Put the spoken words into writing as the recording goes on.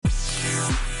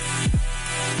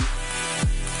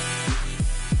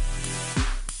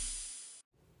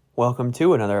Welcome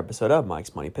to another episode of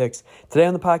Mike's Money Picks. Today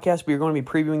on the podcast, we are going to be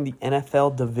previewing the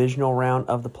NFL Divisional round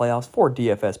of the playoffs for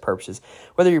DFS purposes.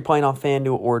 Whether you're playing on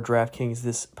FanDuel or DraftKings,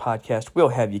 this podcast will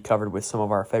have you covered with some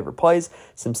of our favorite plays,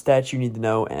 some stats you need to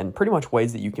know, and pretty much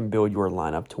ways that you can build your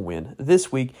lineup to win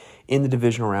this week in the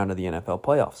Divisional round of the NFL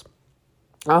playoffs.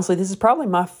 Honestly, this is probably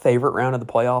my favorite round of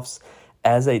the playoffs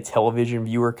as a television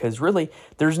viewer, because really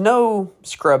there's no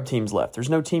scrub teams left. There's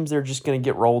no teams that are just going to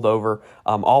get rolled over.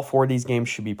 All four of these games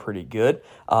should be pretty good.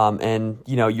 And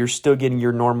you're still getting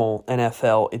your normal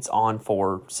NFL, it's on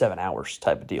for 7 hours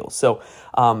type of deal. So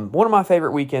one of my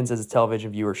favorite weekends as a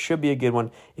television viewer, should be a good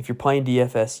one. If you're playing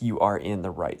DFS, you are in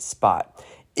the right spot.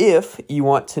 If you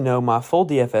want to know my full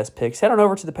DFS picks, head on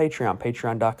over to the Patreon,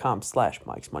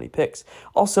 patreon.com/Mike'sMoneyPicks.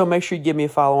 Also, make sure you give me a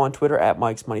follow on Twitter at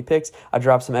Mike's Money Picks. I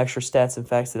drop some extra stats and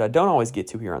facts that I don't always get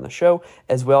to here on the show,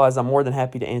 as well as I'm more than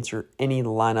happy to answer any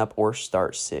lineup or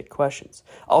start-sit questions.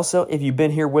 Also, if you've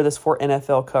been here with us for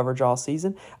NFL coverage all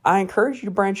season, I encourage you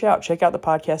to branch out. Check out the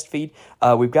podcast feed.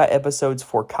 We've got episodes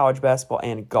for college basketball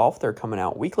and golf. They're coming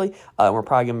out weekly. We're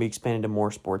probably going to be expanding to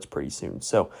more sports pretty soon.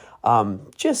 So,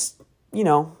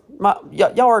 y'all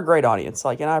are a great audience,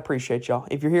 and I appreciate y'all.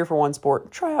 If you're here for one sport,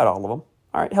 try out all of them.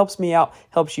 All right, helps me out,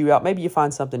 helps you out. Maybe you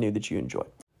find something new that you enjoy.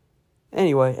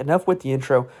 Anyway, enough with the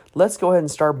intro. Let's go ahead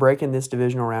and start breaking this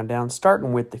divisional round down,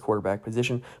 starting with the quarterback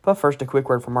position. But first, a quick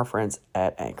word from our friends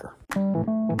at Anchor.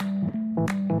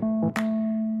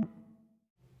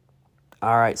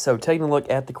 All right, so taking a look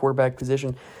at the quarterback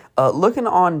position. Looking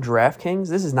on DraftKings,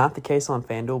 this is not the case on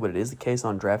FanDuel, but it is the case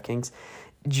on DraftKings.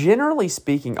 Generally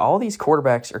speaking, all these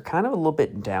quarterbacks are kind of a little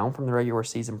bit down from the regular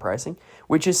season pricing,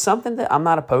 which is something that I'm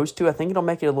not opposed to. I think it'll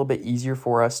make it a little bit easier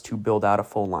for us to build out a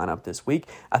full lineup this week.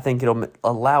 I think it'll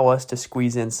allow us to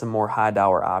squeeze in some more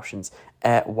high-dollar options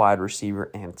at wide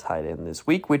receiver and tight end this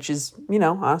week, which is,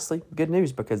 honestly, good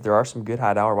news because there are some good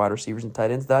high-dollar wide receivers and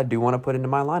tight ends that I do want to put into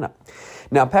my lineup.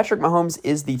 Now, Patrick Mahomes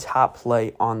is the top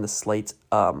play on the slate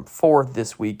for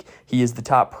this week. He is the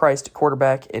top-priced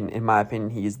quarterback, and in my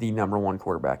opinion, he is the number one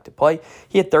quarterback to play.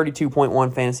 He had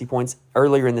 32.1 fantasy points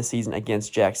earlier in the season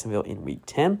against Jacksonville in Week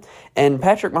 10, and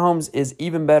Patrick Mahomes is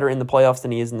even better in the playoffs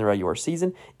than he is in the regular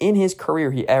season. In his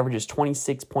career, he averages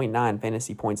 26.9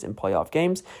 fantasy points in playoff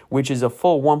games, which is a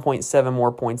full 1.7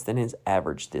 more points than his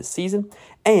average this season.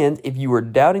 And if you were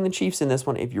doubting the Chiefs in this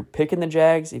one, if you're picking the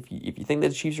Jags, if you think that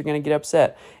the Chiefs are going to get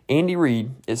upset, Andy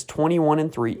Reid is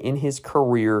 21-3 in his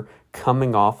career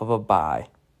coming off of a bye.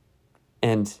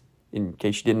 And in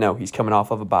case you didn't know, he's coming off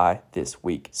of a bye this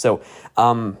week. So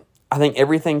I think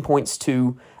everything points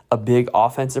to a big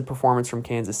offensive performance from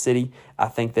Kansas City. I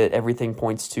think that everything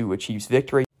points to a Chiefs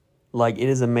victory. It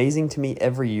is amazing to me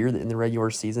every year that in the regular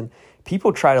season,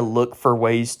 people try to look for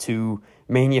ways to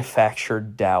manufacture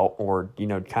doubt or,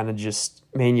 kind of just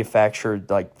manufacture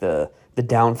the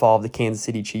downfall of the Kansas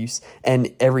City Chiefs.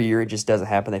 And every year it just doesn't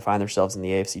happen. They find themselves in the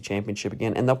AFC Championship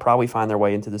again, and they'll probably find their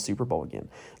way into the Super Bowl again.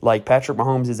 Patrick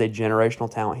Mahomes is a generational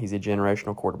talent. He's a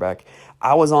generational quarterback.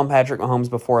 I was on Patrick Mahomes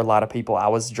before a lot of people. I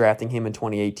was drafting him in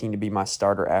 2018 to be my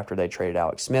starter after they traded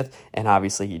Alex Smith, and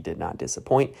obviously he did not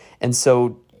disappoint. And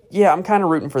so, yeah, I'm kind of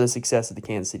rooting for the success of the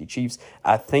Kansas City Chiefs.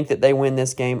 I think that they win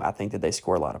this game. I think that they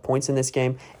score a lot of points in this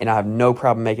game, and I have no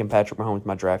problem making Patrick Mahomes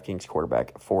my DraftKings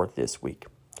quarterback for this week.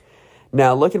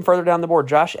 Now, looking further down the board,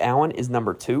 Josh Allen is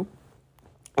number 2.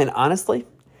 And honestly,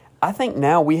 I think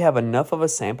now we have enough of a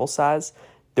sample size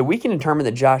that we can determine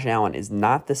that Josh Allen is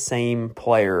not the same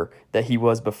player that he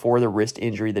was before the wrist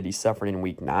injury that he suffered in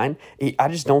Week 9. I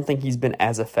just don't think he's been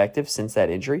as effective since that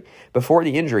injury. Before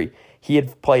the injury, he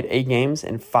had played 8 games,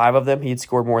 and 5 of them he had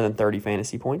scored more than 30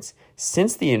 fantasy points.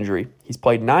 Since the injury, he's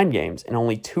played 9 games, and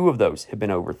only 2 of those have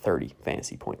been over 30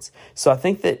 fantasy points. So I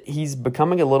think that he's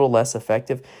becoming a little less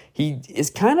effective. He is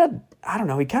kind of,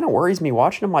 he kind of worries me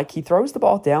watching him. He throws the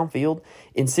ball downfield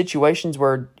in situations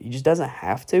where he just doesn't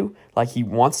have to. He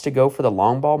wants to go for the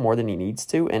long ball more than he needs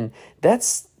to, and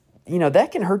that's,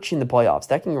 that can hurt you in the playoffs.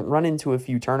 That can run into a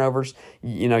few turnovers.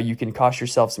 You can cost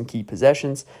yourself some key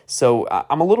possessions. So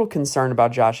I'm a little concerned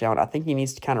about Josh Allen. I think he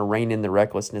needs to kind of rein in the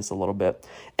recklessness a little bit.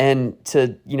 And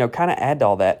to, kind of add to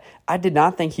all that, I did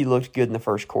not think he looked good in the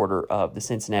first quarter of the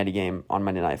Cincinnati game on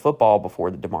Monday Night Football before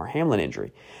the Damar Hamlin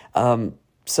injury.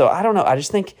 So I don't know. I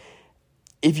just think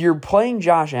if you're playing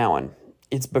Josh Allen,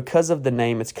 it's because of the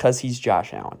name. It's because he's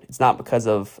Josh Allen. It's not because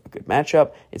of a good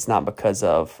matchup. It's not because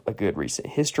of a good recent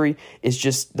history. It's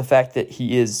just the fact that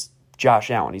he is Josh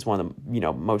Allen. He's one of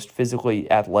the most physically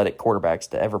athletic quarterbacks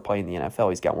to ever play in the NFL.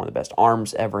 He's got one of the best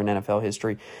arms ever in NFL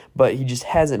history, but he just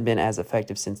hasn't been as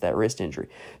effective since that wrist injury.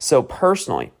 So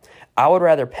personally, I would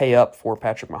rather pay up for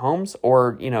Patrick Mahomes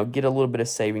or, get a little bit of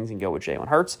savings and go with Jalen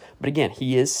Hurts. But again,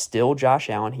 he is still Josh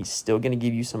Allen. He's still going to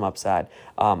give you some upside,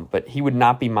 but he would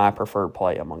not be my preferred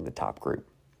play among the top group.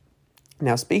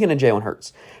 Now, speaking of Jalen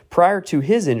Hurts, prior to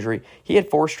his injury, he had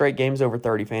 4 straight games over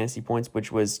 30 fantasy points,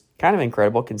 which was kind of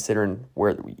incredible considering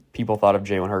where people thought of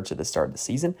Jalen Hurts at the start of the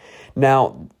season.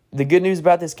 Now, the good news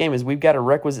about this game is we've got a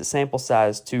requisite sample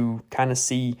size to kind of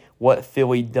see what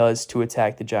Philly does to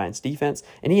attack the Giants' defense,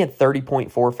 and he had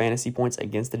 30.4 fantasy points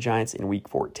against the Giants in Week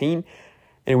 14.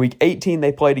 In Week 18,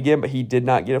 they played again, but he did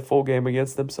not get a full game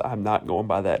against them, so I'm not going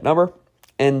by that number.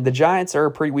 And the Giants are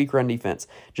a pretty weak run defense.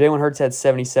 Jalen Hurts had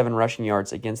 77 rushing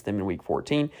yards against them in Week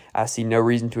 14. I see no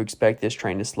reason to expect this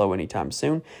train to slow anytime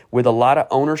soon. With a lot of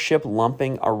ownership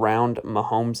lumping around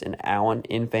Mahomes and Allen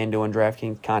in FanDuel and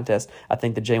DraftKings contest, I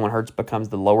think that Jalen Hurts becomes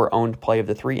the lower-owned play of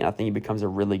the 3, and I think he becomes a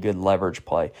really good leverage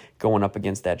play going up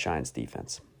against that Giants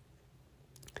defense.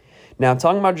 Now,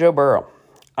 talking about Joe Burrow,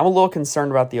 I'm a little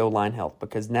concerned about the O-line health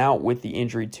because now with the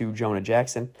injury to Jonah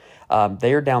Jackson,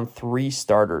 they are down 3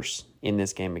 starters in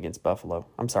this game against Buffalo.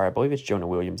 I'm sorry, I believe it's Jonah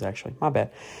Williams, actually. My bad.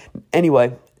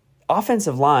 Anyway,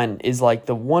 offensive line is like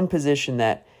the one position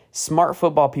that smart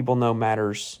football people know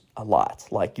matters a lot.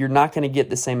 Like, you're not going to get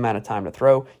the same amount of time to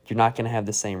throw. You're not going to have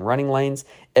the same running lanes.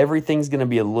 Everything's going to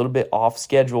be a little bit off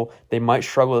schedule. They might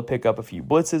struggle to pick up a few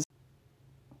blitzes.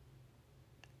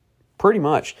 Pretty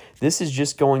much, this is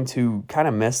just going to kind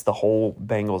of mess the whole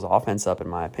Bengals offense up, in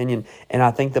my opinion, and I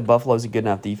think that Buffalo's a good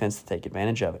enough defense to take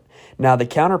advantage of it. Now, the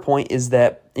counterpoint is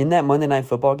that in that Monday Night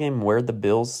Football game where the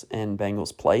Bills and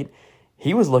Bengals played,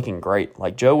 he was looking great.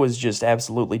 Like, Joe was just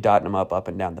absolutely dotting him up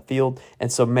and down the field,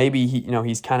 and so maybe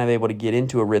he's kind of able to get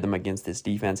into a rhythm against this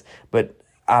defense, but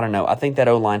I don't know. I think that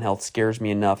O-line health scares me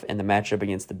enough, and the matchup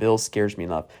against the Bills scares me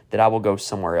enough that I will go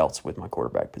somewhere else with my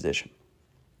quarterback position.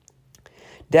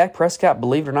 Dak Prescott,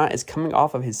 believe it or not, is coming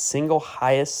off of his single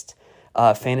highest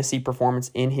fantasy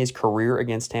performance in his career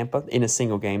against Tampa, in a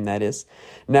single game, that is.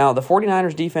 Now, the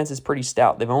 49ers defense is pretty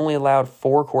stout. They've only allowed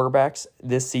 4 quarterbacks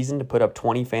this season to put up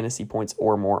 20 fantasy points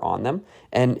or more on them,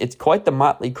 and it's quite the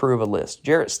motley crew of a list.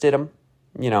 Jarrett Stidham,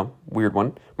 weird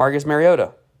one. Marcus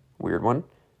Mariota, weird one.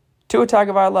 Tua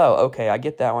Tagovailoa, okay, I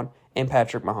get that one. And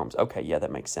Patrick Mahomes. Okay, yeah,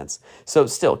 that makes sense. So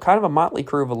still, kind of a motley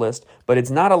crew of a list, but it's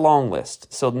not a long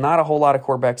list. So not a whole lot of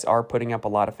quarterbacks are putting up a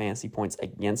lot of fantasy points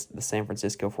against the San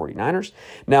Francisco 49ers.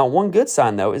 Now, one good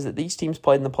sign, though, is that these teams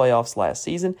played in the playoffs last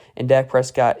season, and Dak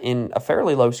Prescott, in a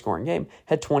fairly low-scoring game,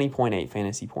 had 20.8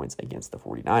 fantasy points against the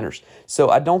 49ers. So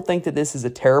I don't think that this is a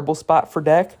terrible spot for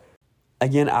Dak.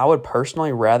 Again, I would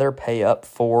personally rather pay up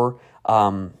for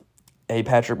a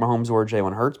Patrick Mahomes or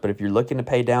Jalen Hurts, but if you're looking to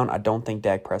pay down, I don't think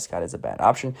Dak Prescott is a bad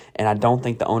option, and I don't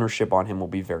think the ownership on him will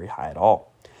be very high at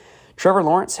all. Trevor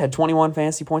Lawrence had 21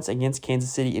 fantasy points against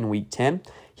Kansas City in Week 10.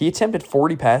 He attempted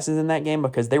 40 passes in that game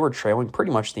because they were trailing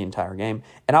pretty much the entire game,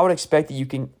 and I would expect that you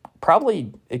can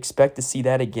probably expect to see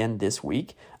that again this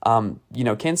week.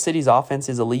 Kansas City's offense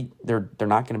is elite. They're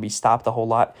not going to be stopped a whole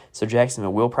lot, so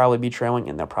Jacksonville will probably be trailing,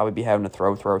 and they'll probably be having to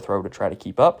throw to try to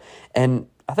keep up, and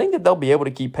I think that they'll be able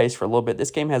to keep pace for a little bit.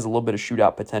 This game has a little bit of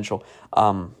shootout potential.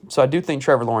 So I do think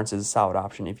Trevor Lawrence is a solid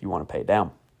option if you want to pay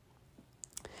down.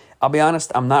 I'll be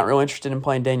honest, I'm not real interested in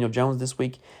playing Daniel Jones this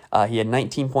week. He had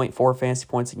 19.4 fantasy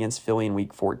points against Philly in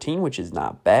Week 14, which is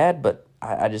not bad, but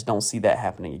I just don't see that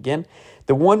happening again.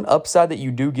 The one upside that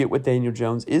you do get with Daniel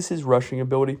Jones is his rushing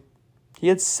ability. He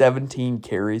had 17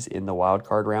 carries in the wild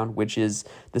card round, which is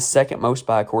the second most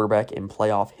by a quarterback in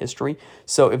playoff history.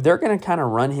 So if they're going to kind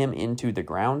of run him into the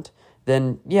ground,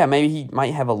 then yeah, maybe he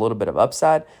might have a little bit of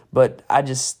upside, but I'm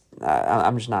just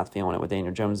not feeling it with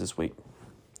Daniel Jones this week.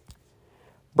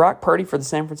 Brock Purdy for the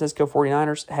San Francisco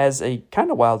 49ers has a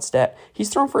kind of wild stat. He's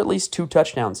thrown for at least 2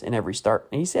 touchdowns in every start,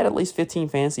 and he's had at least 15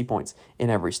 fantasy points in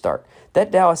every start.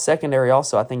 That Dallas secondary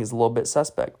also, I think, is a little bit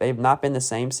suspect. They have not been the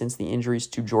same since the injuries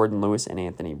to Jordan Lewis and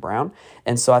Anthony Brown,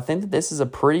 and so I think that this is a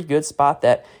pretty good spot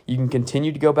that you can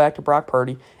continue to go back to Brock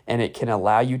Purdy, and it can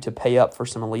allow you to pay up for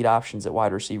some elite options at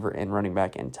wide receiver and running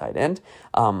back and tight end.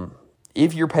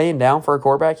 If you're paying down for a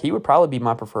quarterback, he would probably be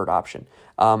my preferred option.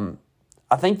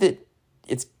 I think that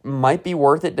it might be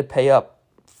worth it to pay up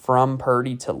from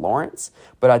Purdy to Lawrence,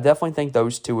 but I definitely think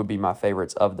those two would be my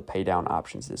favorites of the pay down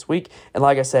options this week. And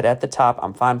like I said, at the top,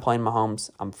 I'm fine playing Mahomes,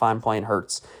 I'm fine playing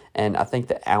Hurts, and I think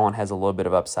that Allen has a little bit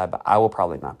of upside, but I will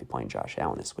probably not be playing Josh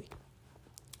Allen this week.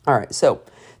 All right, so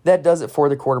that does it for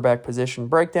the quarterback position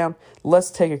breakdown.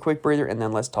 Let's take a quick breather, and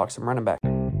then let's talk some running back.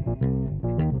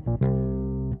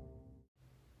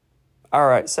 All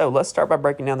right, so let's start by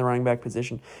breaking down the running back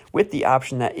position with the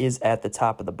option that is at the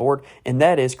top of the board, and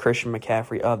that is Christian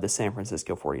McCaffrey of the San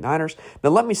Francisco 49ers.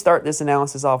 Now, let me start this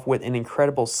analysis off with an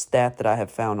incredible stat that I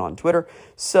have found on Twitter.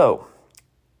 So,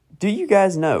 do you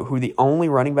guys know who the only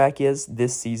running back is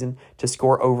this season to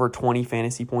score over 20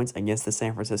 fantasy points against the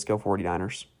San Francisco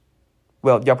 49ers?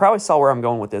 Well, y'all probably saw where I'm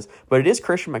going with this, but it is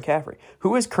Christian McCaffrey,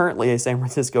 who is currently a San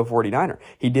Francisco 49er.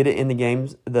 He did it in the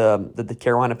games that the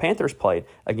Carolina Panthers played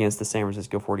against the San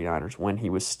Francisco 49ers when he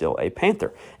was still a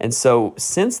Panther. And so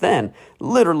since then,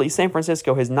 literally, San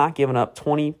Francisco has not given up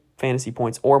 20 fantasy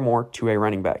points or more to a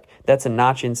running back. That's a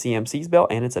notch in CMC's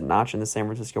belt, and it's a notch in the San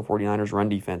Francisco 49ers run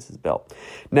defense's belt.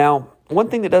 Now, one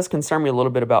thing that does concern me a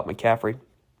little bit about McCaffrey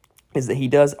is that he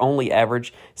does only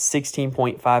average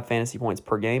 16.5 fantasy points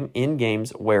per game in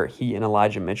games where he and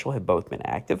Elijah Mitchell have both been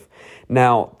active.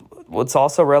 Now, what's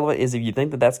also relevant is if you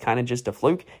think that that's kind of just a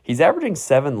fluke, he's averaging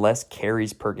 7 less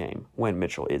carries per game when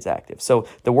Mitchell is active. So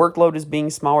the workload is being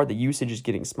smaller, the usage is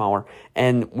getting smaller.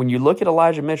 And when you look at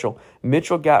Elijah Mitchell,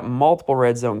 Mitchell got multiple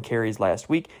red zone carries last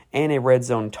week and a red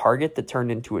zone target that turned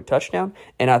into a touchdown.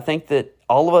 And I think that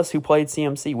all of us who played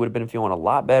CMC would have been feeling a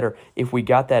lot better if we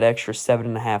got that extra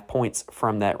 7.5 points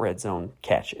from that red zone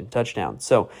catch and touchdown.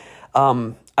 So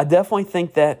I definitely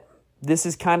think that this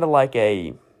is kind of like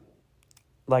a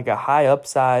high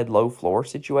upside, low floor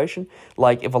situation.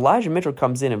 Like if Elijah Mitchell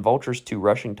comes in and vultures 2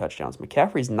 rushing touchdowns,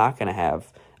 McCaffrey's not going to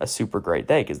have a super great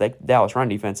day because Dallas run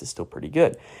defense is still pretty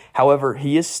good. However,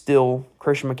 he is still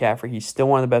Christian McCaffrey. He's still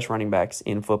one of the best running backs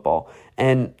in football.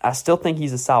 And I still think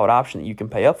he's a solid option that you can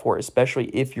pay up for,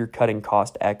 especially if you're cutting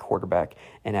cost at quarterback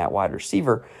and at wide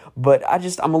receiver. But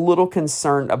I'm a little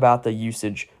concerned about the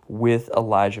usage with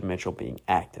Elijah Mitchell being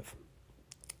active.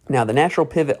 Now, the natural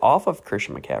pivot off of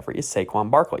Christian McCaffrey is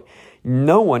Saquon Barkley.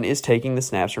 No one is taking the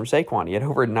snaps from Saquon. He had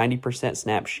over a 90%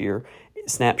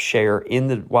 snap share in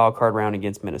the wild card round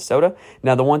against Minnesota.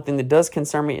 Now, the one thing that does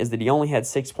concern me is that he only had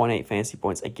 6.8 fantasy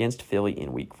points against Philly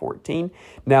in Week 14.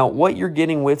 Now, what you're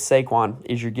getting with Saquon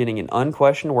is you're getting an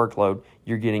unquestioned workload,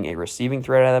 you're getting a receiving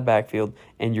threat out of the backfield,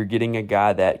 and you're getting a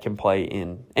guy that can play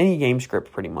in any game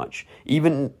script pretty much.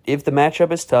 Even if the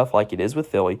matchup is tough like it is with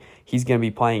Philly, he's going to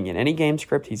be playing in any game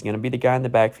script. He's going to be the guy in the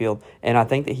backfield, and I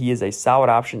think that he is a solid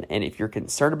option. And if you're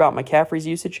concerned about McCaffrey's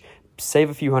usage, save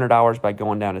a few $100s by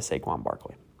going down to Saquon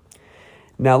Barkley.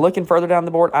 Now, looking further down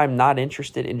the board, I'm not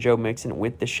interested in Joe Mixon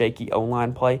with the shaky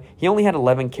O-line play. He only had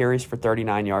 11 carries for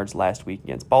 39 yards last week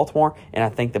against Baltimore, and I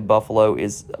think that Buffalo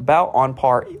is about on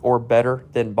par or better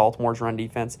than Baltimore's run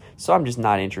defense, so I'm just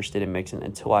not interested in Mixon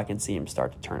until I can see him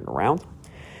start to turn it around.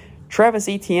 Travis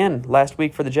Etienne last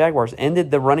week for the Jaguars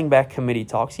ended the running back committee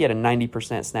talks. He had a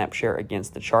 90% snap share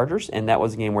against the Chargers, and that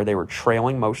was a game where they were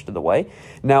trailing most of the way.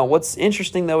 Now, what's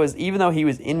interesting, though, is even though he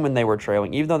was in when they were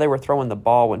trailing, even though they were throwing the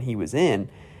ball when he was in,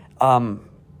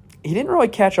 he didn't really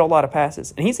catch a lot of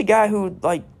passes. And he's a guy who,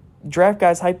 draft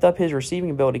guys hyped up his receiving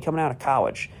ability coming out of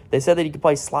college. They said that he could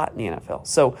play slot in the NFL.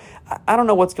 So I don't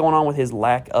know what's going on with his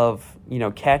lack of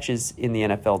catches in the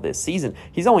NFL this season.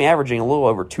 He's only averaging a little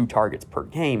over 2 targets per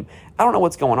game. I don't know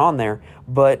what's going on there,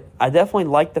 but I definitely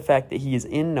like the fact that he is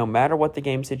in no matter what the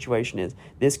game situation is.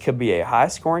 This could be a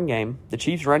high-scoring game. The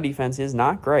Chiefs' run defense is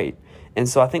not great. And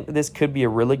so I think that this could be a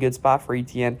really good spot for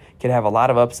Etienne. Could have a lot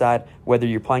of upside, whether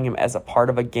you're playing him as a part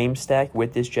of a game stack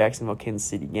with this Jacksonville-Kansas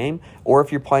City game, or if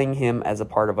you're playing him as a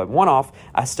part of a one-off.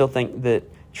 I still think that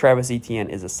Travis Etienne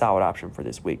is a solid option for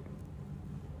this week.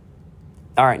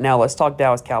 All right, now let's talk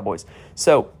Dallas Cowboys.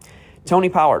 So Tony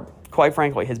Pollard, quite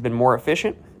frankly, has been more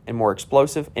efficient and more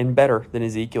explosive and better than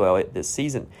Ezekiel Elliott this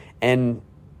season. And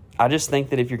I just think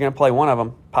that if you're going to play one of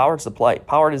them, Pollard's the play.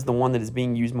 Pollard is the one that is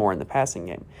being used more in the passing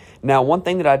game. Now, one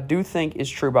thing that I do think is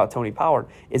true about Tony Pollard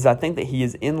is I think that he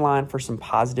is in line for some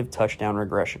positive touchdown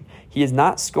regression. He has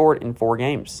not scored in 4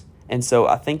 games. And so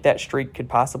I think that streak could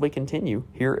possibly continue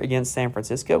here against San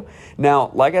Francisco.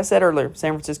 Now, like I said earlier,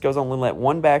 San Francisco's only let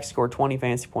one back score 20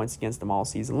 fantasy points against them all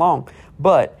season long.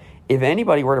 But if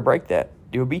anybody were to break that,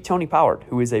 it would be Tony Pollard,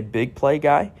 who is a big play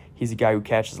guy. He's a guy who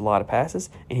catches a lot of passes,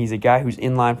 and he's a guy who's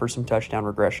in line for some touchdown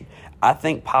regression. I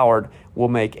think Pollard will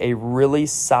make a really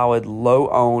solid,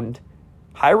 low-owned,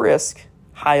 high-risk,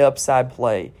 high-upside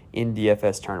play in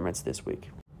DFS tournaments this week.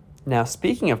 Now,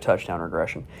 speaking of touchdown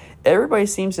regression, everybody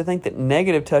seems to think that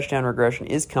negative touchdown regression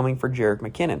is coming for Jerick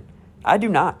McKinnon. I do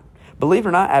not. Believe it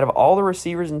or not, out of all the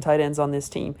receivers and tight ends on this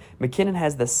team, McKinnon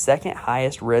has the second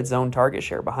highest red zone target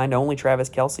share behind only Travis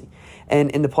Kelce. And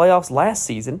in the playoffs last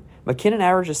season, McKinnon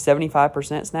averaged a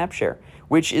 75% snap share,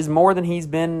 which is more than he's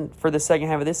been for the second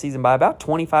half of this season by about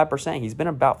 25%. He's been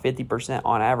about 50%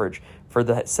 on average for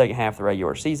the second half of the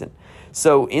regular season.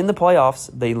 So in the playoffs,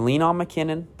 they lean on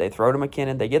McKinnon, they throw to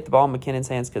McKinnon, they get the ball in McKinnon's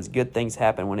hands because good things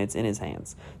happen when it's in his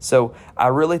hands. So I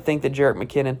really think that Jerick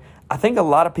McKinnon, I think a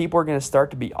lot of people are going to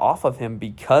start to be off of him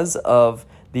because of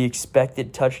the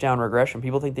expected touchdown regression.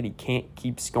 People think that he can't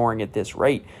keep scoring at this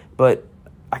rate, but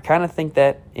I kind of think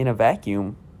that in a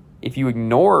vacuum, if you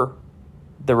ignore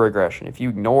the regression, if you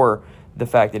ignore the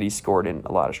fact that he's scored in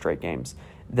a lot of straight games,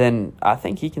 then I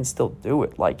think he can still do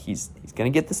it. Like, he's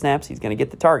going to get the snaps, he's going to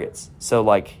get the targets. So,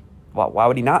 like, why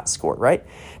would he not score, right?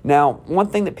 Now, one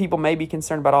thing that people may be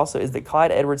concerned about also is that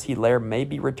Clyde Edwards-Helaire may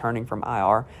be returning from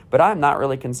IR, but I'm not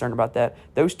really concerned about that.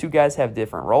 Those two guys have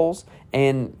different roles,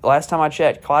 and last time I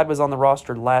checked, Clyde was on the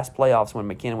roster last playoffs when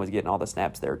McKinnon was getting all the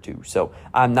snaps there too. So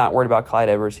I'm not worried about Clyde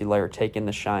Edwards-Helaire taking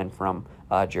the shine from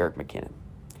Jerick McKinnon.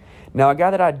 Now, a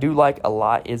guy that I do like a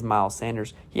lot is Miles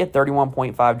Sanders. He had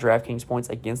 31.5 DraftKings points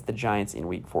against the Giants in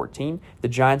Week 14. The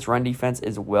Giants' run defense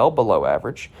is well below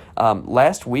average.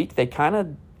 Last week, they kind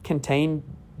of contained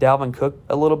Dalvin Cook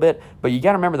a little bit, but you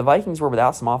got to remember the Vikings were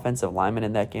without some offensive linemen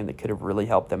in that game that could have really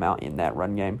helped them out in that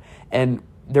run game. And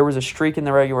there was a streak in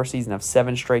the regular season of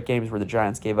 7 straight games where the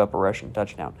Giants gave up a rushing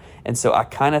touchdown. And so I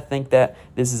kind of think that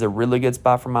this is a really good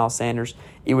spot for Miles Sanders.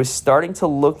 It was starting to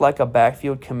look like a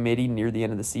backfield committee near the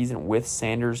end of the season with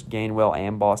Sanders, Gainwell,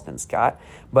 and Boston Scott.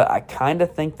 But I kind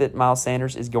of think that Miles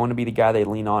Sanders is going to be the guy they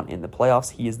lean on in the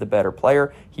playoffs. He is the better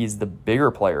player. He's the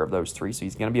bigger player of those three, so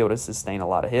he's going to be able to sustain a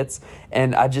lot of hits.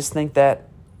 And I just think that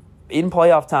in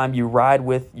playoff time, you ride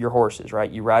with your horses,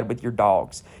 right? You ride with your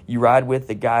dogs. You ride with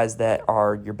the guys that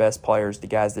are your best players, the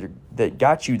guys that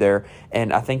got you there.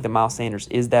 And I think that Miles Sanders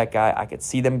is that guy. I could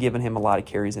see them giving him a lot of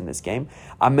carries in this game.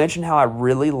 I mentioned how I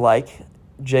really like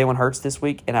Jalen Hurts this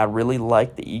week, and I really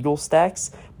like the Eagles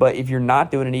stacks. But if you're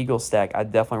not doing an Eagles stack, I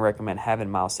definitely recommend having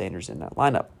Miles Sanders in that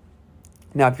lineup.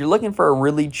 Now, if you're looking for a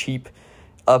really cheap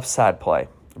upside play,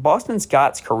 Boston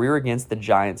Scott's career against the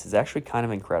Giants is actually kind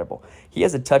of incredible. He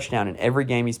has a touchdown in every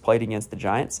game he's played against the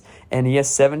Giants, and he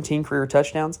has 17 career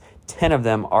touchdowns. 10 of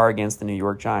them are against the New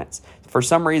York Giants. For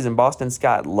some reason, Boston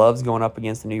Scott loves going up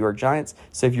against the New York Giants,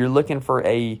 so if you're looking for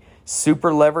a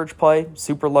super leverage play,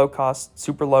 super low cost,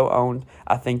 super low owned,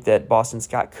 I think that Boston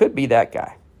Scott could be that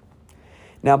guy.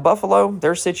 Now, Buffalo,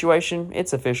 their situation,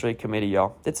 it's officially a committee,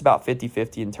 y'all. It's about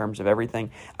 50-50 in terms of everything.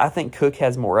 I think Cook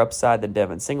has more upside than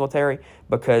Devin Singletary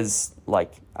because,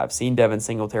 like, I've seen Devin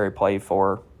Singletary play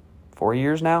for 4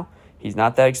 years now. He's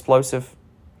not that explosive.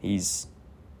 He's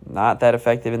not that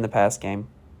effective in the pass game,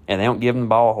 and they don't give him the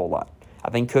ball a whole lot. I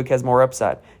think Cook has more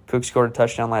upside. Cook scored a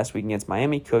touchdown last week against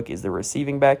Miami. Cook is the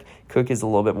receiving back. Cook is a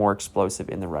little bit more explosive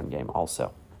in the run game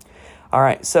also. All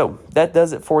right, so that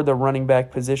does it for the running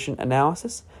back position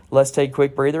analysis. Let's take a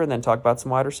quick breather and then talk about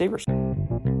some wide receivers.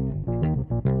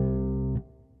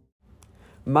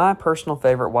 My personal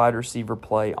favorite wide receiver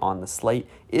play on the slate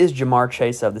is Jamar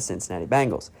Chase of the Cincinnati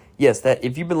Bengals. Yes, that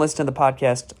if you've been listening to the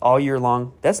podcast all year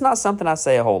long, that's not something I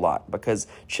say a whole lot because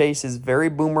Chase is very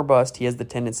boom or bust. He has the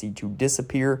tendency to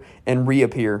disappear and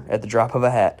reappear at the drop of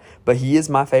a hat, but he is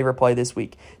my favorite play this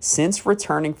week. Since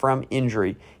returning from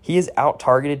injury, he has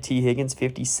out-targeted T. Higgins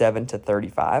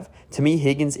 57-35. To me,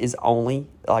 Higgins is only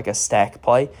like a stack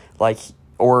play,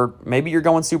 or maybe you're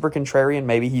going super contrarian.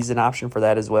 Maybe he's an option for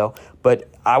that as well, but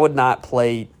I would not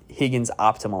play Higgins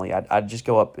optimally. I'd just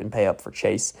go up and pay up for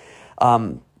Chase.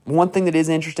 One thing that is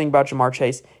interesting about Jamar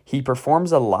Chase, he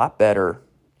performs a lot better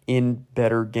in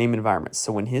better game environments.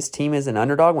 So when his team is an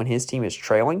underdog, when his team is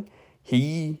trailing,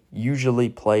 he usually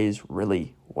plays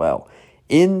really well.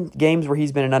 In games where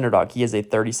he's been an underdog, he has a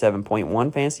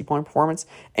 37.1 fantasy point performance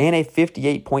and a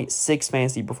 58.6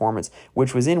 fantasy performance,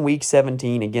 which was in Week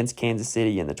 17 against Kansas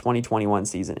City in the 2021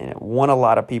 season, and it won a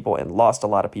lot of people and lost a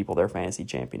lot of people their fantasy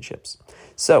championships.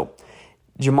 So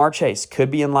Jamar Chase could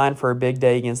be in line for a big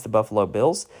day against the Buffalo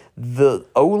Bills. The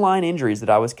O-line injuries that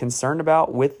I was concerned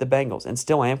about with the Bengals, and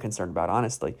still am concerned about,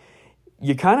 honestly,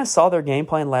 you kind of saw their game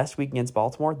plan last week against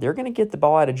Baltimore. They're going to get the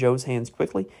ball out of Joe's hands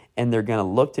quickly, and they're going to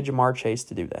look to Jamar Chase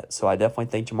to do that. So I definitely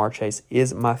think Jamar Chase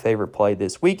is my favorite play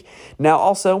this week. Now,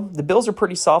 also, the Bills are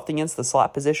pretty soft against the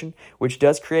slot position, which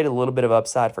does create a little bit of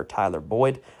upside for Tyler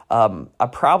Boyd. I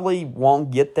probably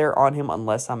won't get there on him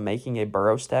unless I'm making a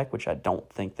Burrow stack, which I don't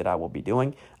think that I will be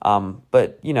doing.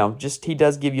 But, just he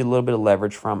does give you a little bit of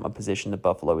leverage from a position that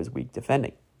Buffalo is weak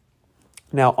defending.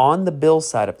 Now, on the Bills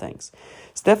side of things,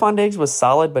 Stephon Diggs was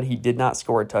solid, but he did not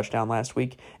score a touchdown last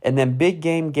week. And then big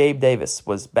game Gabe Davis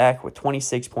was back with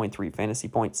 26.3 fantasy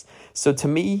points. So to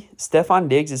me, Stephon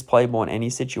Diggs is playable in any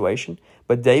situation,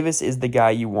 but Davis is the guy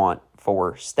you want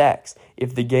for stacks.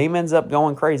 If the game ends up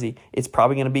going crazy, it's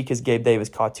probably going to be because Gabe Davis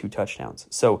caught 2 touchdowns.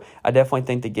 So I definitely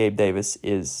think that Gabe Davis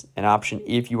is an option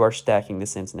if you are stacking the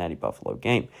Cincinnati-Buffalo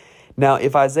game. Now,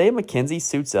 if Isaiah McKenzie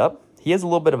suits up, he has a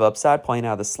little bit of upside playing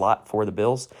out of the slot for the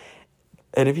Bills.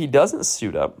 And if he doesn't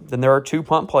suit up, then there are 2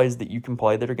 punt plays that you can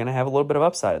play that are going to have a little bit of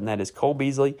upside, and that is Cole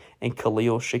Beasley and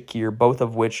Khalil Shakir, both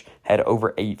of which had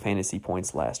over 8 fantasy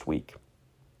points last week.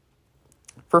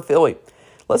 For Philly,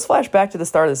 let's flash back to the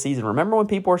start of the season. Remember when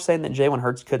people were saying that Jalen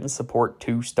Hurts couldn't support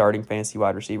 2 starting fantasy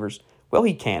wide receivers? Well,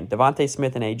 he can. Devontae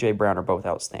Smith and A.J. Brown are both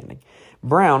outstanding.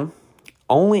 Brown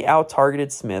only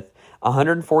out-targeted Smith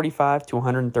 145 to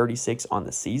 136 on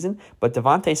the season, but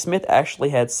Devontae Smith actually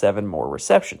had 7 more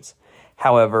receptions.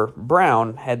 However,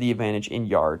 Brown had the advantage in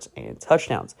yards and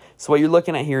touchdowns. So what you're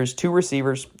looking at here is 2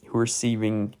 receivers who are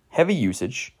receiving heavy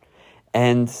usage,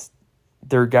 and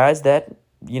they're guys that,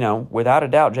 without a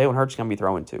doubt, Jalen Hurts is going to be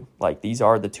throwing to. Like, these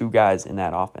are the 2 guys in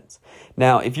that offense.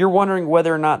 Now, if you're wondering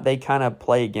whether or not they kind of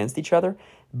play against each other,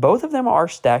 both of them are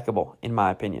stackable, in my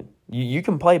opinion. You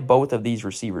can play both of these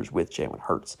receivers with Jalen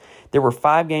Hurts. There were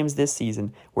 5 games this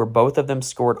season where both of them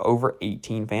scored over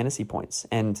 18 fantasy points.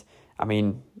 And,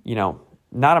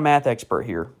 not a math expert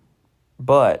here,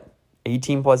 but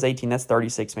 18 plus 18, that's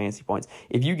 36 fantasy points.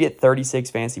 If you get 36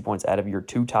 fantasy points out of your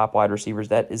 2 top wide receivers,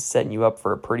 that is setting you up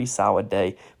for a pretty solid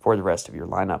day for the rest of your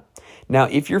lineup. Now,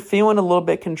 if you're feeling a little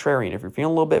bit contrarian, if you're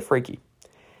feeling a little bit freaky,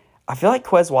 I feel like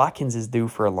Quez Watkins is due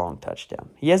for a long touchdown.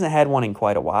 He hasn't had one in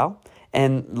quite a while.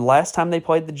 And last time they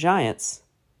played the Giants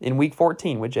in Week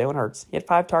 14 with Jalen Hurts, he had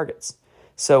 5 targets.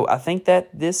 So I think that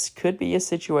this could be a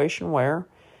situation where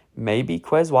maybe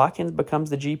Quez Watkins becomes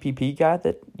the GPP guy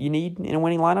that you need in a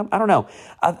winning lineup. I don't know.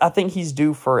 I think he's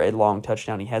due for a long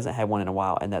touchdown. He hasn't had one in a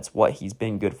while, and that's what he's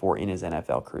been good for in his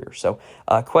NFL career. So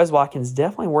Quez Watkins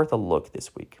definitely worth a look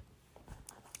this week.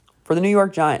 For the New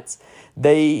York Giants,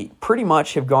 they pretty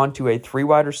much have gone to a 3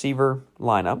 wide receiver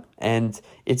lineup, and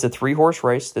it's a 3-horse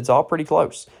race that's all pretty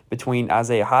close between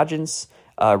Isaiah Hodgins,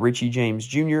 Richie James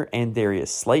Jr., and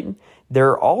Darius Slayton.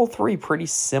 They're all 3 pretty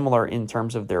similar in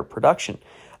terms of their production.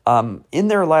 In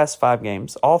their last 5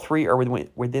 games, all 3 are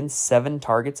within 7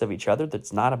 targets of each other.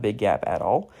 That's not a big gap at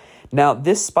all. Now,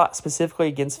 this spot specifically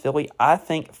against Philly, I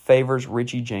think favors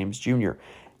Richie James Jr.,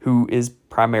 who is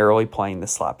primarily playing the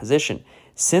slot position.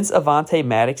 Since Avonte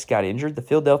Maddox got injured, the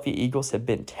Philadelphia Eagles have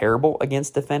been terrible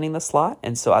against defending the slot,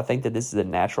 and so I think that this is a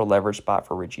natural leverage spot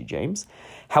for Richie James.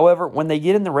 However, when they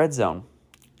get in the red zone,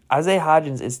 Isaiah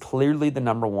Hodgins is clearly the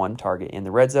number 1 target in the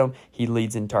red zone. He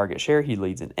leads in target share. He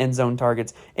leads in end zone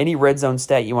targets. Any red zone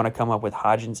stat you want to come up with,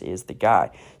 Hodgins is the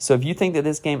guy. So if you think that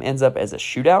this game ends up as a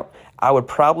shootout, I would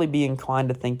probably be inclined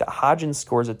to think that Hodgins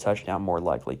scores a touchdown more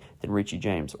likely than Richie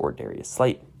James or Darius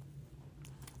Slayton.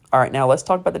 All right, now let's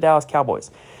talk about the Dallas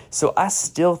Cowboys. So I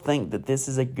still think that this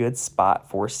is a good spot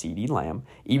for CeeDee Lamb.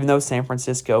 Even though San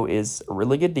Francisco is a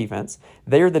really good defense,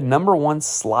 they are the number 1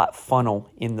 slot funnel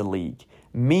in the league,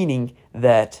 meaning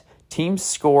that teams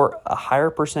score a higher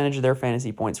percentage of their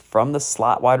fantasy points from the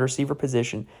slot wide receiver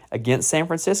position against San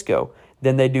Francisco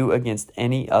than they do against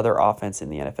any other offense in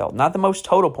the NFL. Not the most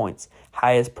total points,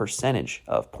 highest percentage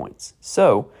of points.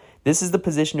 So this is the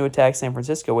position to attack San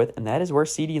Francisco with, and that is where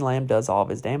CeeDee Lamb does all of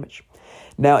his damage.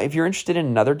 Now, if you're interested in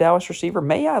another Dallas receiver,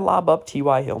 may I lob up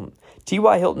T.Y. Hilton?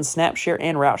 T.Y. Hilton's snap share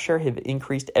and route share have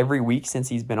increased every week since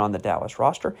he's been on the Dallas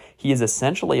roster. He is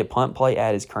essentially a punt play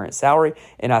at his current salary,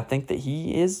 and I think that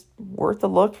he is worth a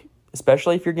look,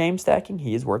 especially if you're game stacking.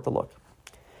 He is worth a look.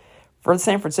 For the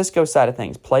San Francisco side of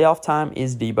things, playoff time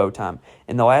is Debo time.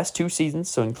 In the last 2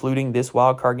 seasons, so including this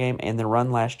wildcard game and the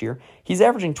run last year, he's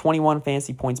averaging 21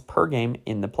 fantasy points per game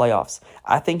in the playoffs.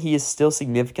 I think he is still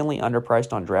significantly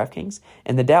underpriced on DraftKings,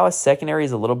 and the Dallas secondary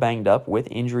is a little banged up with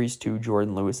injuries to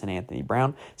Jordan Lewis and Anthony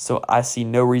Brown, so I see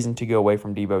no reason to go away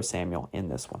from Debo Samuel in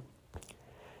this one.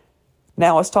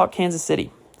 Now let's talk Kansas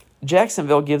City.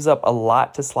 Jacksonville gives up a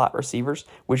lot to slot receivers,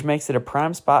 which makes it a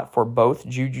prime spot for both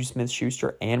Juju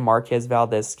Smith-Schuster and Marquez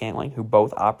Valdez-Scantling, who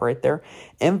both operate there.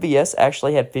 MVS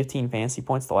actually had 15 fantasy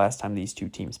points the last time these 2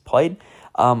 teams played,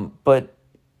 but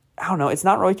I don't know, it's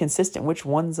not really consistent which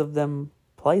ones of them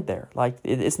played there. Like,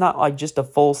 it's not like just a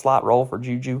full slot role for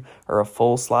Juju or a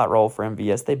full slot role for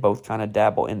MVS. They both kind of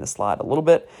dabble in the slot a little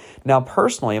bit. Now,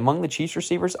 personally, among the Chiefs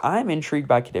receivers, I'm intrigued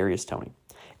by Kadarius Toney.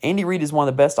 Andy Reid is one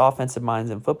of the best offensive minds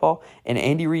in football, and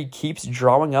Andy Reid keeps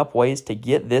drawing up ways to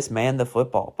get this man the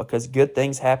football because good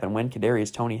things happen when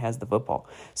Kadarius Toney has the football.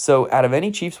 So out of any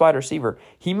Chiefs wide receiver,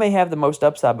 he may have the most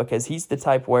upside because he's the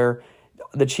type where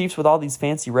the Chiefs, with all these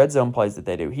fancy red zone plays that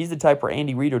they do, he's the type where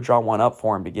Andy Reid will draw one up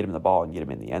for him to get him the ball and get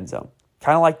him in the end zone.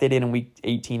 kind of like they did in Week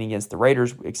 18 against the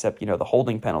Raiders, except, the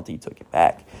holding penalty took it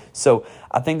back. So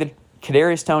I think that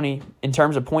Kadarius Toney, in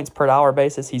terms of points per dollar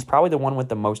basis, he's probably the one with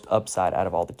the most upside out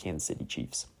of all the Kansas City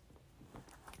Chiefs.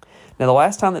 Now, the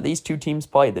last time that these two teams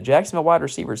played, the Jacksonville wide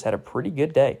receivers had a pretty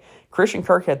good day. Christian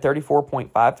Kirk had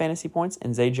 34.5 fantasy points,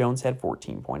 and Zay Jones had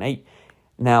 14.8.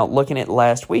 Now, looking at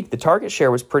last week, the target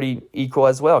share was pretty equal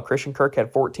as well. Christian Kirk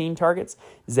had 14 targets.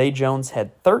 Zay Jones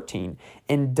had 13.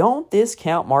 And don't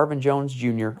discount Marvin Jones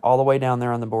Jr. all the way down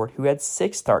there on the board, who had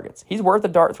 6 targets. He's worth a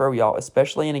dart throw, y'all,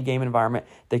 especially in a game environment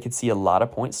that could see a lot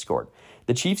of points scored.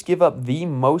 The Chiefs give up the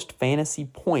most fantasy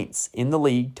points in the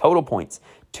league, total points,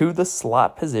 to the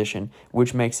slot position,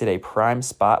 which makes it a prime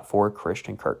spot for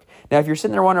Christian Kirk. Now, if you're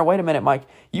sitting there wondering, wait a minute, Mike,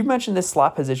 you mentioned this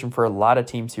slot position for a lot of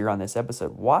teams here on this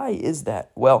episode. Why is that?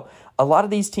 Well, a lot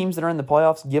of these teams that are in the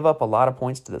playoffs give up a lot of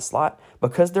points to the slot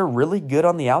because they're really good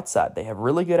on the outside. They have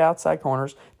really good outside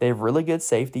corners. They have really good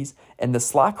safeties, and the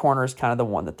slot corner is kind of the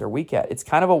one that they're weak at. It's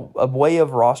kind of a way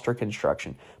of roster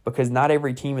construction because not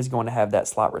every team is going to have that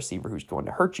slot receiver who's going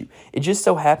to hurt you. It just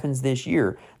so happens this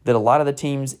year that a lot of the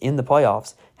teams in the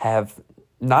playoffs have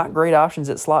not great options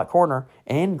at slot corner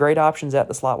and great options at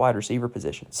the slot wide receiver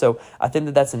position. So I think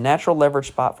that that's a natural leverage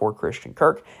spot for Christian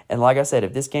Kirk. And like I said,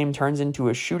 if this game turns into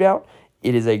a shootout,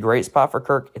 it is a great spot for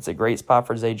Kirk. It's a great spot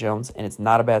for Zay Jones, and it's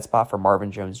not a bad spot for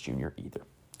Marvin Jones Jr. either.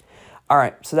 All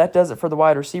right, so that does it for the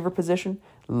wide receiver position.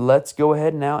 Let's go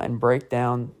ahead now and break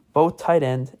down both tight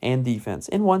end and defense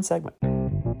in one segment.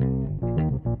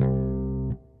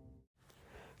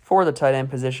 For the tight end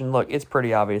position, look, it's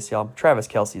pretty obvious, y'all. Travis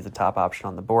Kelce is the top option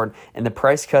on the board, and the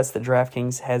price cuts that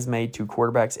DraftKings has made to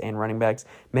quarterbacks and running backs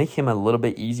make him a little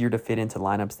bit easier to fit into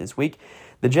lineups this week.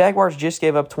 The Jaguars just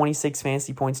gave up 26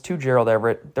 fantasy points to Gerald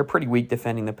Everett. They're pretty weak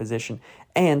defending the position.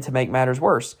 And to make matters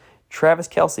worse, Travis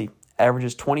Kelce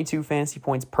averages 22 fantasy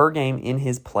points per game in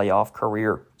his playoff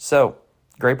career. So,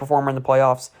 great performer in the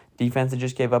playoffs. Defense that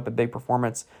just gave up a big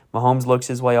performance. Mahomes looks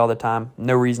his way all the time.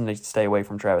 No reason to stay away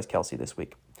from Travis Kelce this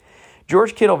week.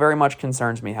 George Kittle very much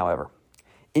concerns me, however.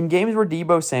 In games where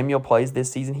Deebo Samuel plays this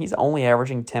season, he's only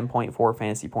averaging 10.4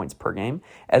 fantasy points per game,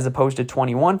 as opposed to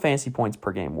 21 fantasy points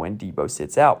per game when Deebo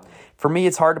sits out. For me,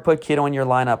 it's hard to put Kittle in your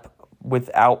lineup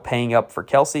without paying up for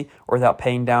Kelce or without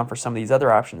paying down for some of these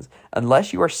other options,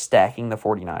 unless you are stacking the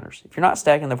 49ers. If you're not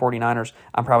stacking the 49ers,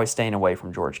 I'm probably staying away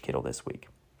from George Kittle this week.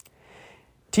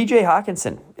 TJ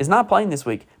Hawkinson is not playing this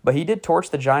week, but he did torch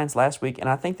the Giants last week, and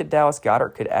I think that Dallas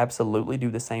Goedert could absolutely do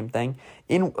the same thing.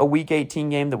 In a Week 18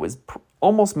 game that was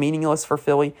almost meaningless for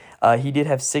Philly, he did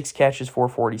have 6 catches for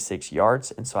 46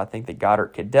 yards, and so I think that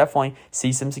Goedert could definitely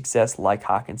see some success like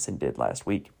Hawkinson did last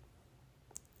week.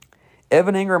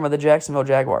 Evan Ingram of the Jacksonville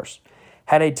Jaguars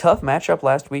had a tough matchup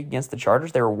last week against the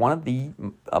Chargers. They were one of the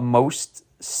most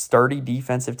sturdy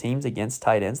defensive teams against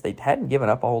tight ends. They hadn't given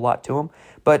up a whole lot to them,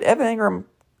 but Evan Ingram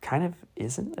kind of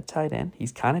isn't a tight end.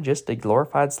 He's kind of just a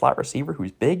glorified slot receiver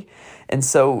who's big. And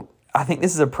so I think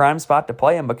this is a prime spot to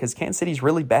play him because Kansas City's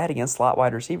really bad against slot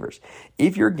wide receivers.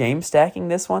 If you're game stacking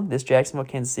this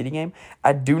Jacksonville-Kansas City game,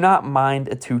 I do not mind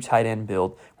a 2 tight end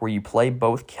build where you play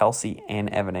both Kelce and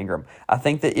Evan Ingram. I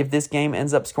think that if this game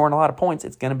ends up scoring a lot of points,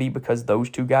 it's going to be because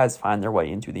those 2 guys find their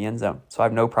way into the end zone. So I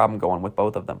have no problem going with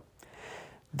both of them.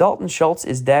 Dalton Schultz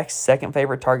is Dak's second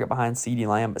favorite target behind CeeDee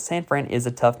Lamb, but San Fran is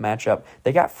a tough matchup.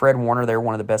 They got Fred Warner. They're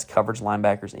one of the best coverage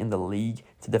linebackers in the league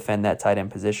to defend that tight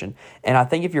end position. And I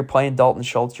think if you're playing Dalton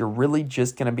Schultz, you're really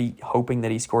just going to be hoping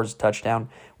that he scores a touchdown,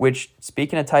 which,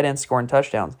 speaking of tight ends scoring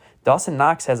touchdowns, Dawson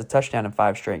Knox has a touchdown in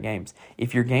 5 straight games.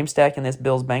 If you're game stacking this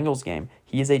Bills-Bengals game,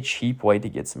 he is a cheap way to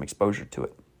get some exposure to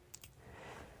it.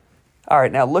 All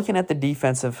right, now looking at the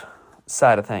defensive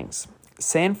side of things.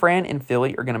 San Fran and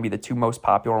Philly are going to be the 2 most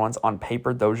popular ones. On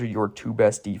paper, those are your 2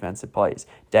 best defensive plays.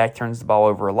 Dak turns the ball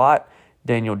over a lot.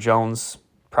 Daniel Jones,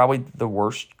 probably the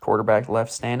worst quarterback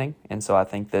left standing. And so I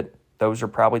think that those are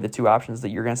probably the 2 options that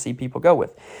you're going to see people go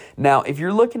with. Now, if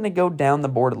you're looking to go down the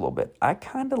board a little bit, I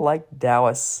kind of like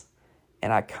Dallas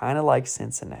and I kind of like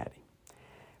Cincinnati.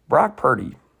 Brock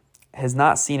Purdy has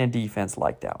not seen a defense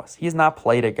like Dallas. He has not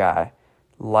played a guy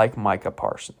like Micah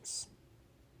Parsons.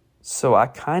 So I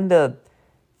kind of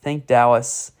think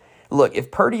Dallas, look, if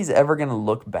Purdy's ever going to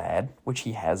look bad, which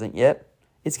he hasn't yet,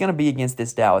 it's going to be against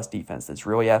this Dallas defense that's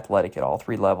really athletic at all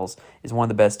 3 levels, is one of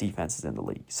the best defenses in the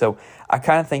league. So I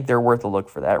kind of think they're worth a look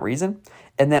for that reason.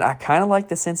 And then I kind of like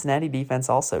the Cincinnati defense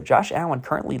also. Josh Allen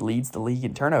currently leads the league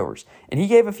in turnovers, and he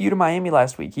gave a few to Miami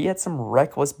last week. He had some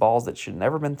reckless balls that should have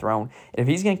never been thrown, and if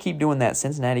he's going to keep doing that,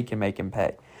 Cincinnati can make him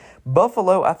pay.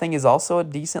 Buffalo, I think, is also a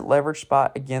decent leverage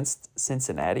spot against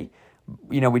Cincinnati.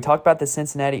 We talked about the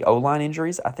Cincinnati O-line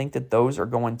injuries. I think that those are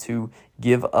going to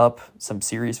give up some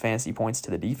serious fantasy points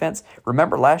to the defense.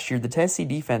 Remember last year, the Tennessee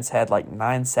defense had like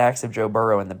 9 sacks of Joe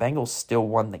Burrow, and the Bengals still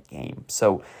won the game.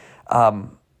 So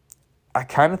I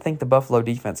kind of think the Buffalo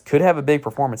defense could have a big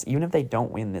performance even if they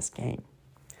don't win this game.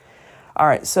 All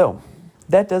right, so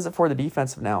that does it for the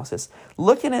defensive analysis.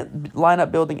 Looking at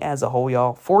lineup building as a whole,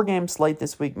 y'all, 4-game slate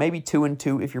this week, maybe 2 and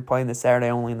 2 if you're playing the Saturday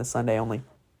only and the Sunday only.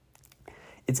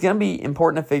 It's going to be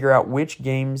important to figure out which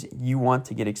games you want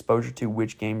to get exposure to,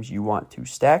 which games you want to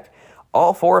stack.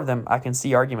 All 4 of them I can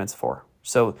see arguments for.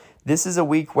 So this is a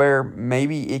week where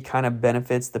maybe it kind of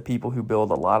benefits the people who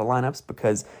build a lot of lineups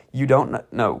because you don't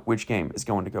know which game is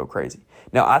going to go crazy.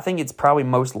 Now, I think it's probably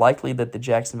most likely that the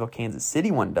Jacksonville-Kansas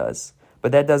City one does,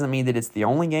 but that doesn't mean that it's the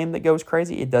only game that goes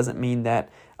crazy. It doesn't mean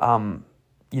that,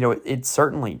 it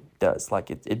certainly does. Like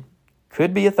it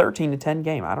could be a 13-10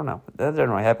 game. I don't know. That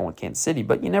doesn't really happen with Kansas City,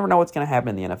 but you never know what's going to happen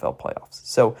in the NFL playoffs.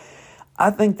 So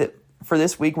I think that for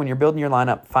this week, when you're building your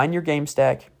lineup, find your game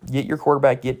stack, get your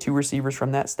quarterback, get 2 receivers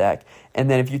from that stack, and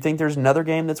then if you think there's another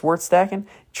game that's worth stacking,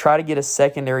 try to get a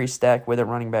secondary stack with a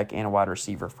running back and a wide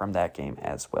receiver from that game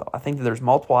as well. I think that there's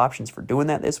multiple options for doing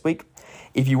that this week.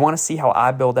 If you want to see how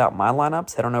I build out my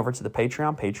lineups, head on over to the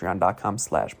Patreon,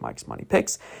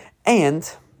 patreon.com/MikesMoneyPicks.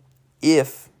 And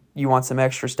if you want some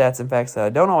extra stats and facts that I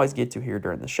don't always get to here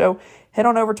during the show, head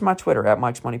on over to my Twitter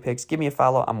 @MikesMoneyPicks. Give me a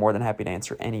follow. I'm more than happy to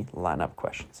answer any lineup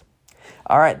questions.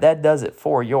 All right, that does it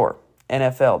for your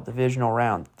NFL Divisional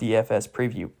Round DFS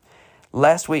preview.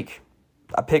 Last week,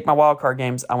 I picked my wildcard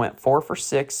games. I went 4 for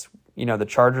 6. The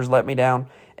Chargers let me down.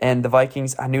 And the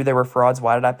Vikings, I knew they were frauds.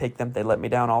 Why did I pick them? They let me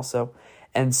down also.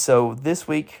 And so this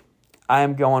week, I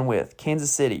am going with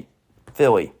Kansas City,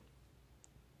 Philly,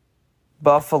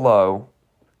 Buffalo,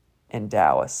 and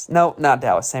Dallas. No, not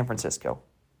Dallas, San Francisco.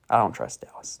 I don't trust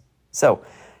Dallas. So,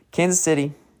 Kansas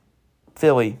City,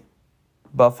 Philly,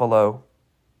 Buffalo,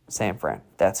 San Fran.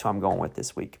 That's who I'm going with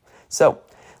this week. So,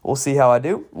 we'll see how I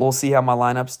do. We'll see how my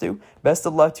lineups do. Best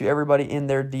of luck to everybody in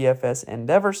their DFS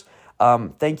endeavors.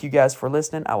 Thank you guys for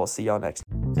listening. I will see y'all next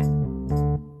time.